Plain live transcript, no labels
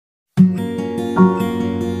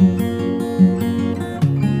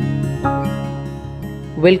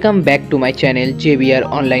Welcome back to my channel JBR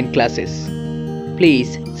Online Classes.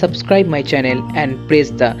 Please subscribe my channel and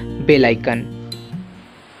press the bell icon.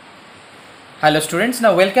 Hello students,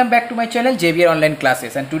 now welcome back to my channel JBR Online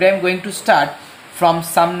Classes, and today I am going to start from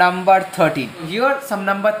sum number 13. Here sum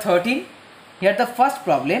number 13, here the first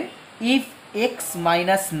problem: if x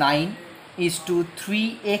minus 9 is to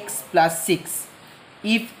 3x plus 6,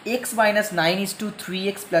 if x minus 9 is to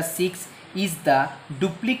 3x plus 6 is the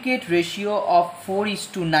duplicate ratio of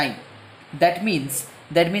 4:9. That means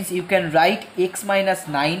you can write x minus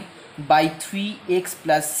 9 by 3x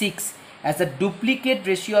plus 6 as a duplicate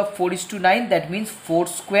ratio of 4:9. That means 4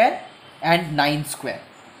 square and 9 square.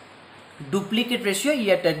 Duplicate ratio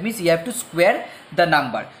here, that means you have to square the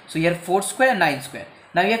number. So here 4 square and 9 square.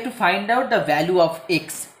 Now you have to find out the value of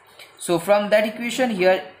x. So from that equation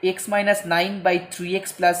here, x minus 9 by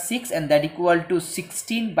 3x plus 6, and that equal to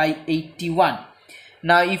 16 by 81.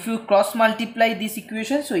 Now if you cross multiply this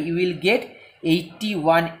equation, so you will get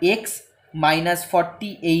 81x minus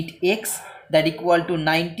 48x, that equal to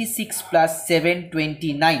 96 plus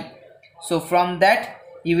 729. So from that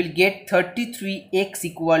you will get 33x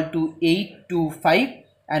equal to 825,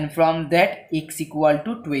 and from that x equal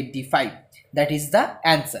to 25. That is the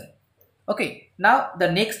answer. Okay, now the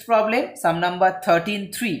next problem, sum number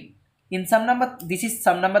 13(3). In sum number, this is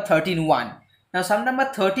sum number 13(1). Now sum number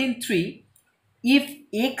 13(3), if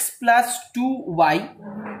x plus 2y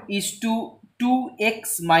is to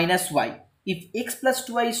 2x minus y, if x plus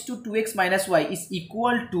 2y is to 2x minus y is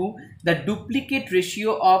equal to the duplicate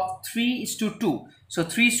ratio of 3:2. So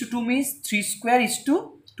 3:2 means 3 square is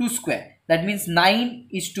to 2 square. That means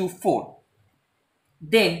 9:4.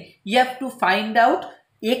 Then you have to find out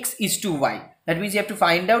x is to y. That means you have to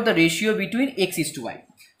find out the ratio between x is to y.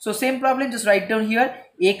 So same problem, just write down here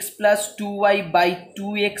x plus 2y by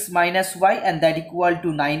 2x minus y, and that equal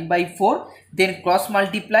to 9/4. Then cross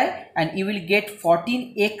multiply and you will get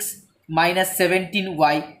 14x minus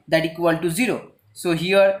 17y, that equal to 0. So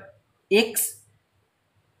here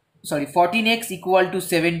 14x equal to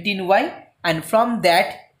 17y, and from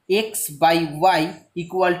that x by y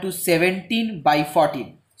equal to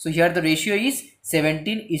 17/14. So here the ratio is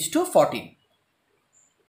 17:14.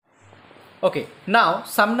 Okay, now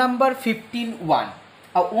sum number 15(1).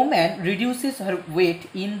 A woman reduces her weight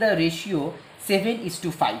in the ratio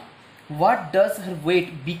 7:5. What does her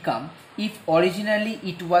weight become if originally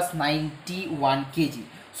it was 91 kg?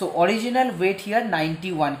 So original weight here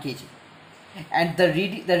 91 kg, and the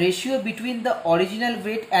ratio between the original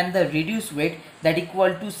weight and the reduced weight, that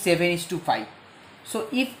equal to 7:5. So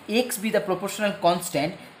if x be the proportional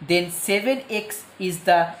constant, then 7x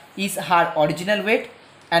is her original weight,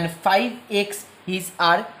 and 5x is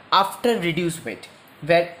our after reduced weight,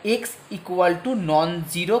 where x equal to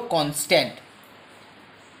non-zero constant.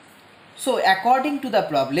 So according to the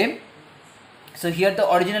problem, so here the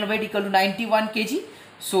original weight equal to 91 kg.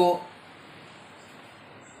 So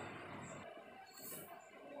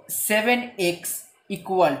 7x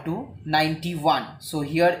equal to 91. So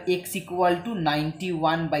here x equal to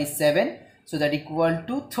 91 by 7. So that equal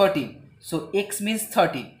to 13. So x means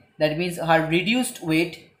 13. That means her reduced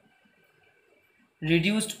weight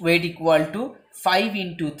equal to 5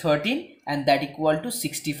 into 13, and that equal to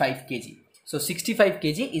 65 kg. So 65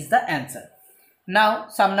 kg is the answer. Now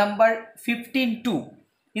sum number 15(2).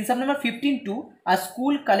 In sum number 15(2), a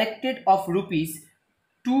school collected of rupees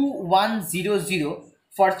 2100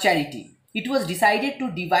 for charity. It was decided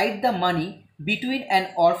to divide the money between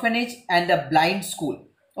an orphanage and a blind school.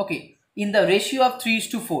 Okay, in the ratio of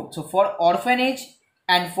 3:4. So for orphanage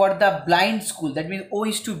and for the blind school, that means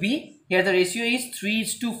O:B. Here the ratio is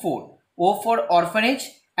 3:4. O for orphanage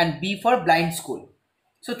and B for blind school.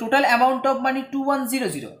 So total amount of money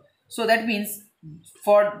 2100. So that means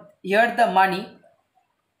for here the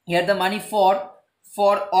money for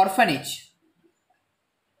orphanage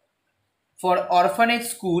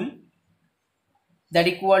school, that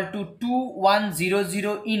equal to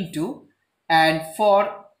 2100 into, and for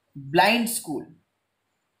blind school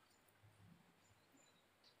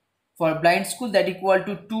that equal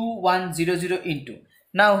to 2100 into.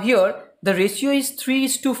 Now here the ratio is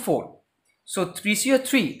 3:4. So ratio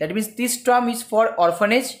 3, that means this term is for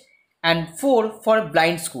orphanage and 4 for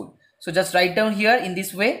blind school. So just write down here in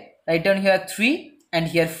this way, write down here 3 and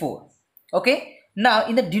here 4. Okay, now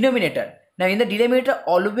in the denominator,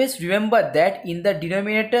 always remember that in the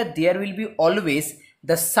denominator there will be always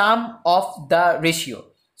the sum of the ratio.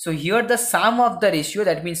 So here the sum of the ratio,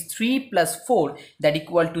 that means 3 plus 4, that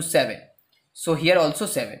equal to 7. So here also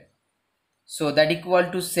 7. So that equal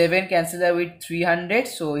to 7 cancel out with 300.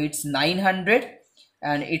 So it's 900,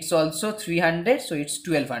 and it's also 300. So it's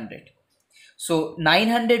 1200. So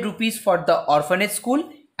 900 rupees for the orphanage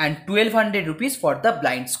school and 1200 rupees for the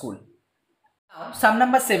blind school. Now sum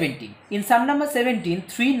number 17. In sum number 17,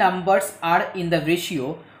 three numbers are in the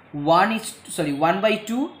ratio 1 by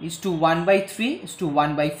 2 is to 1 by 3 is to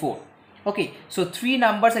 1 by 4. Okay, so three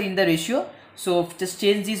numbers are in the ratio. So just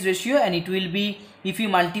change this ratio and it will be, if you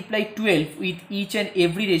multiply 12 with each and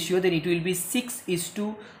every ratio, then it will be 6 is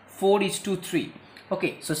to 4 is to 3.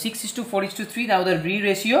 Okay, so 6 is to 4 is to 3. Now the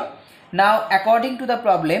ratio. Now according to the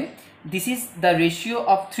problem, this is the ratio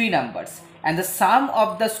of three numbers and the sum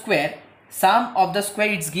of the square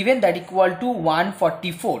is given that equal to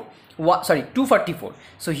 244.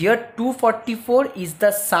 So here 244 is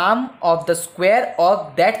the sum of the square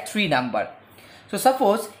of that three number. So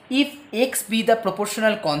suppose if x be the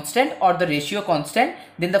proportional constant or the ratio constant,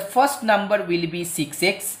 then the first number will be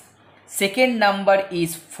 6x, second number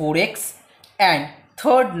is 4x, and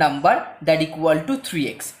third number that equal to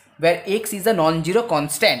 3x, where x is a non-zero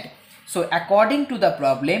constant. So according to the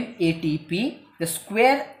problem ATP,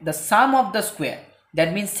 the sum of the square,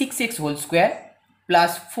 that means 6x whole square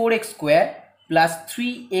plus 4x square plus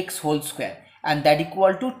 3x whole square, and that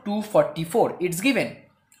equal to 244. It's given.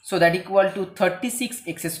 So that equal to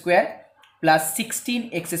 36x square plus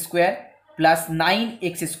 16x square plus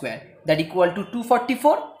 9x square, that equal to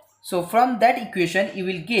 244. So from that equation you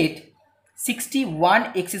will get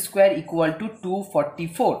 61x square equal to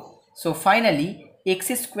 244. So finally x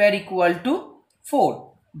square equal to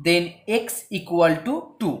 4, then x equal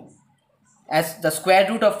to 2, as the square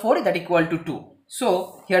root of 4 that equal to 2.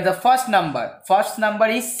 So here the first number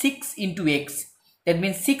is 6 into x, that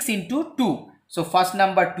means 6 into 2. So first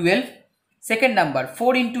number 12, second number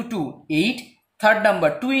 4 into 2 8, third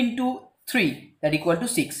number 2 into 3 that equal to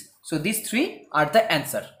 6. So these three are the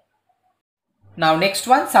answer. Now next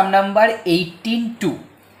one, sum number 18-2.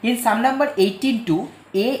 In sum number 18-2,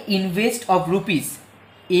 A invest of rupees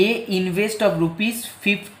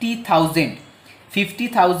 50,000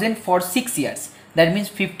 for 6 years. That means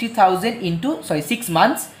 50,000 into 6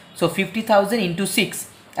 months. So 50,000 into 6,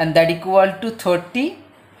 and that equal to 30.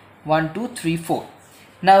 1 2 3 4.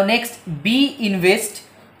 Now next, B invest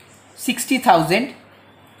 60,000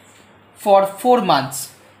 for 4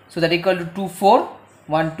 months. So that equal to 2 4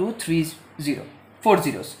 1 2 3 0, 4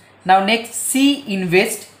 zeros. Now next, C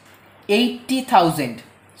invest 80,000.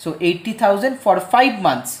 So 80,000 for 5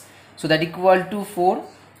 months. So that equal to 4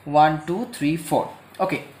 1 2 3 4.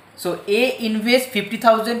 Okay, so A invest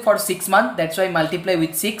 50,000 for 6 months. That's why multiply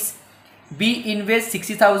with 6. B invest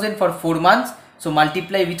 60,000 for 4 months. So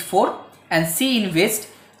multiply with 4, and C invest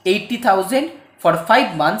 80,000 for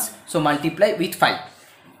 5 months. So multiply with 5.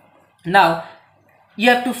 Now you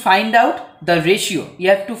have to find out the ratio. You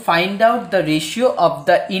have to find out the ratio of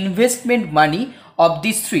the investment money of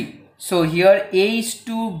these three. So here A is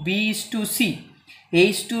to B is to C. A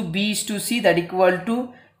is to B is to C, that equal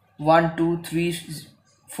to 1 2 3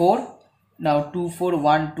 4. Now 2 4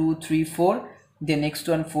 1 2 3 4. The next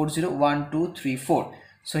one 4 0 1 2 3 4.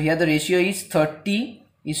 So here the ratio is 30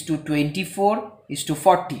 is to 24 is to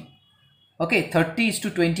 40. Okay, 30 is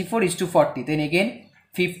to 24 is to 40. Then again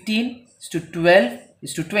 15 is to 12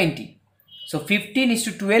 is to 20. So 15 is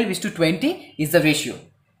to 12 is to 20 is the ratio.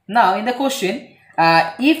 Now in the question,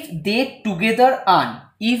 if they together earn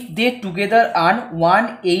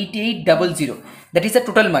 18800, that is the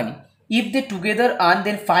total money. If they together earn,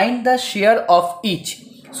 then find the share of each.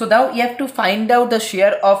 So now you have to find out the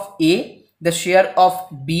share of A, the share of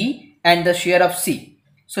B, and the share of C.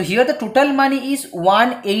 So here the total money is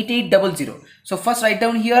 18800. So first write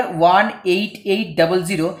down here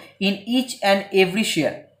 18800 in each and every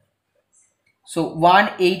share. So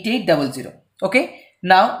 18800. Okay,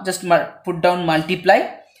 now just put down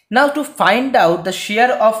multiply. Now to find out the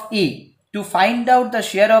share of A,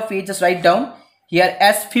 just write down here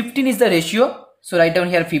as 15 is the ratio. So write down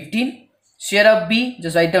here 15. Share of B,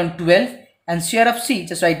 just write down 12, and share of C,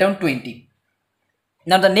 just write down 20.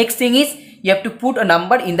 Now the next thing is you have to put a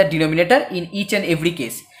number in the denominator in each and every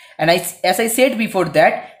case. And as I said before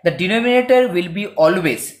that, the denominator will be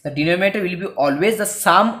always the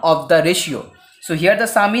sum of the ratio. So here the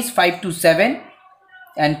sum is 5 to 7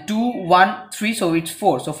 and 2 1 3, so it's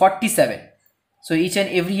 4, so 47. So each and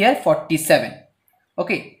every here 47.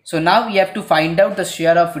 Okay, so now we have to find out the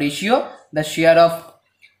share of ratio, the share of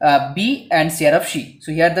B and share of C.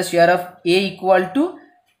 So here the share of A equal to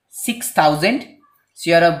 6,000,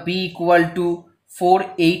 share of B equal to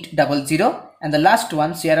 4800, and the last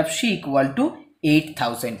one share of C equal to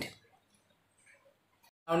 8,000.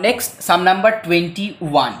 Now next, sum number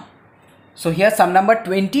 21. So here sum number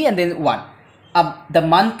 20 and then 1. the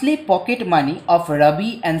monthly pocket money of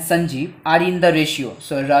Ravi and Sanjeev are in the ratio.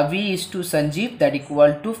 So Ravi is to Sanjeev, that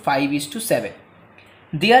equal to 5:7.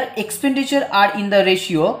 Their expenditure are in the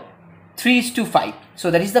ratio 3:5.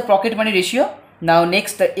 So that is the pocket money ratio. Now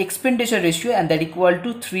next the expenditure ratio, and that equal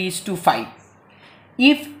to 3:5.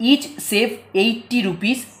 If each save 80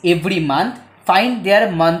 rupees every month, find their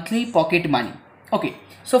monthly pocket money. Okay,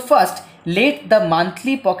 so first let the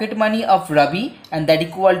monthly pocket money of Ravi, and that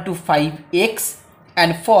equal to 5x,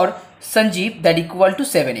 and for Sanjeev that equal to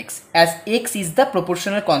 7x, as x is the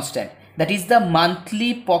proportional constant. That is the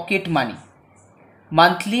monthly pocket money.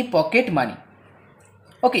 Monthly pocket money.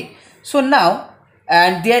 Okay, so now,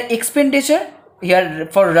 and their expenditure here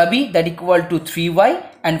for Ravi that equal to 3y,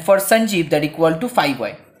 and for Sanjeev that equal to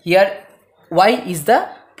 5y. Here y is the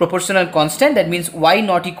proportional constant, that means y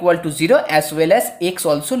not equal to 0 as well as x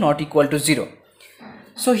also not equal to 0.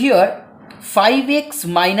 So here 5x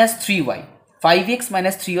minus 3y, 5x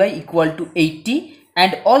minus 3y equal to 80,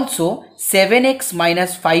 and also 7x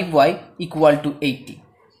minus 5y equal to 80.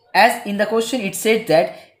 As in the question it said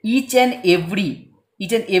that each and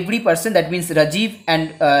every person, that means Rajiv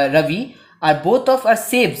and Ravi, are both of our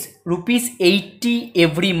saves rupees 80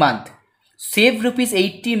 every month. Save rupees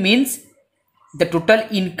 80 means the total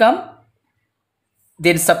income,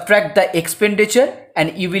 then subtract the expenditure,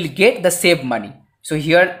 and you will get the save money. So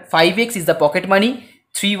here 5x is the pocket money,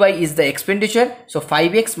 3y is the expenditure, so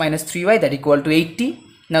 5x minus 3y that equal to 80.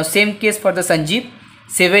 Now same case for the Sanjeev,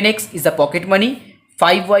 7x is the pocket money,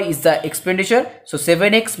 5y is the expenditure, so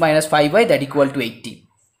 7x minus 5y that equal to 80.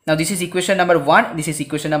 Now this is equation number 1, this is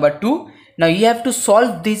equation number 2. Now you have to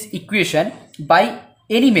solve this equation by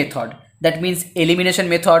any method, that means elimination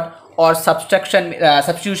method or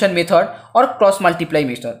substitution method or cross multiply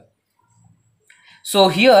method. So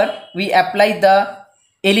here we apply the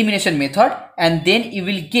elimination method, and then you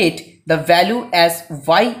will get the value as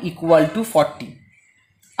y equal to 40.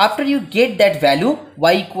 After you get that value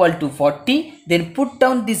y equal to 40, then put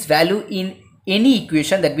down this value in any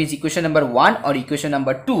equation, that means equation number 1 or equation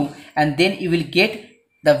number 2, and then you will get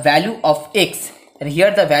the value of x, and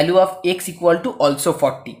here the value of x equal to also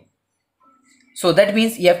 40. So that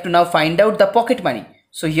means you have to now find out the pocket money.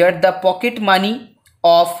 So here the pocket money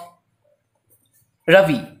of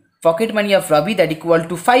Ravi that equal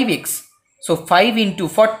to 5x. So 5 into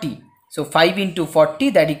 40. So 5 into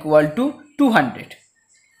 40 that equal to 200.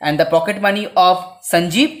 And the pocket money of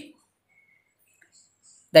Sanjeev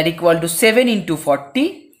that equal to 7 into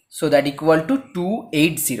 40. So that equal to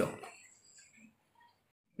 280.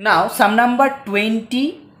 Now sum number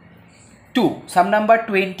 22. Sum number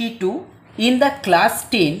 22. In the class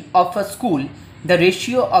 10 of a school, the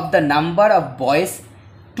ratio of the number of boys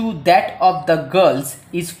to that of the girls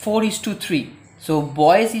is 4:3. So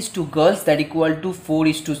boys is to girls that equal to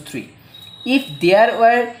 4:3. If there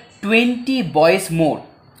were 20 boys more,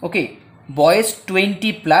 okay, boys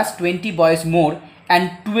 20 plus 20 boys more and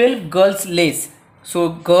 12 girls less, so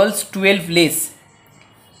girls 12 less,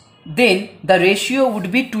 then the ratio would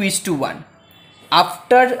be 2:1.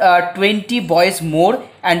 After 20 boys more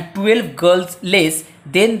and 12 girls less,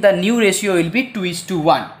 then the new ratio will be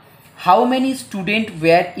 2:1. How many students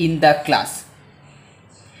were in the class?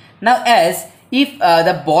 Now as if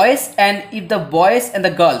the boys and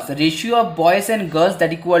the girls, the ratio of boys and girls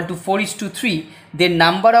that equal to 4:3, then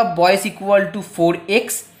number of boys equal to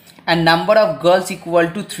 4x and number of girls equal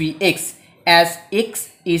to 3x, as x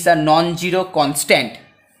is a non-zero constant.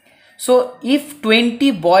 So if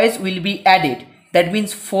 20 boys will be added, that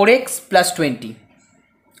means 4x plus 20.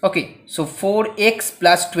 Okay, so 4x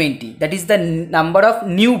plus 20, that is the number of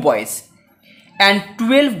new boys, and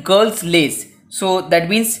 12 girls less, so that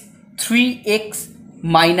means 3x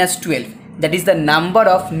minus 12, that is the number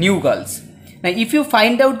of new girls. Now if you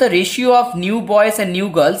find out the ratio of new boys and new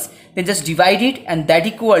girls, then just divide it, and that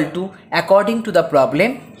equal to, according to the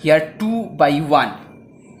problem here, 2/1.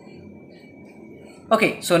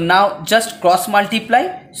 Okay, so now just cross multiply.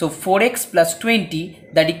 So 4x plus 20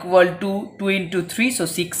 that equal to 2 into 3, so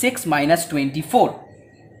 6x minus 24.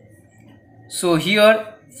 So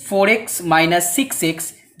here 4x minus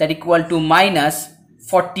 6x that equal to minus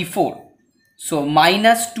 44. So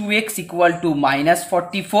minus 2x equal to minus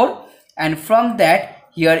 44, and from that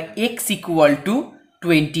here x equal to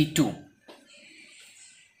 22.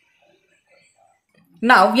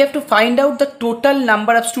 Now we have to find out the total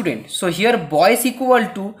number of students. So here boys equal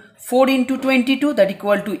to 4 into 22 that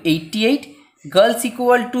equal to 88. Girls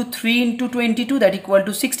equal to 3 into 22 that equal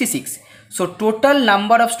to 66. So total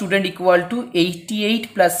number of student equal to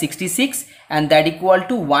 88 plus 66, and that equal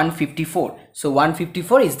to 154. So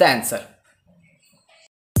 154 is the answer.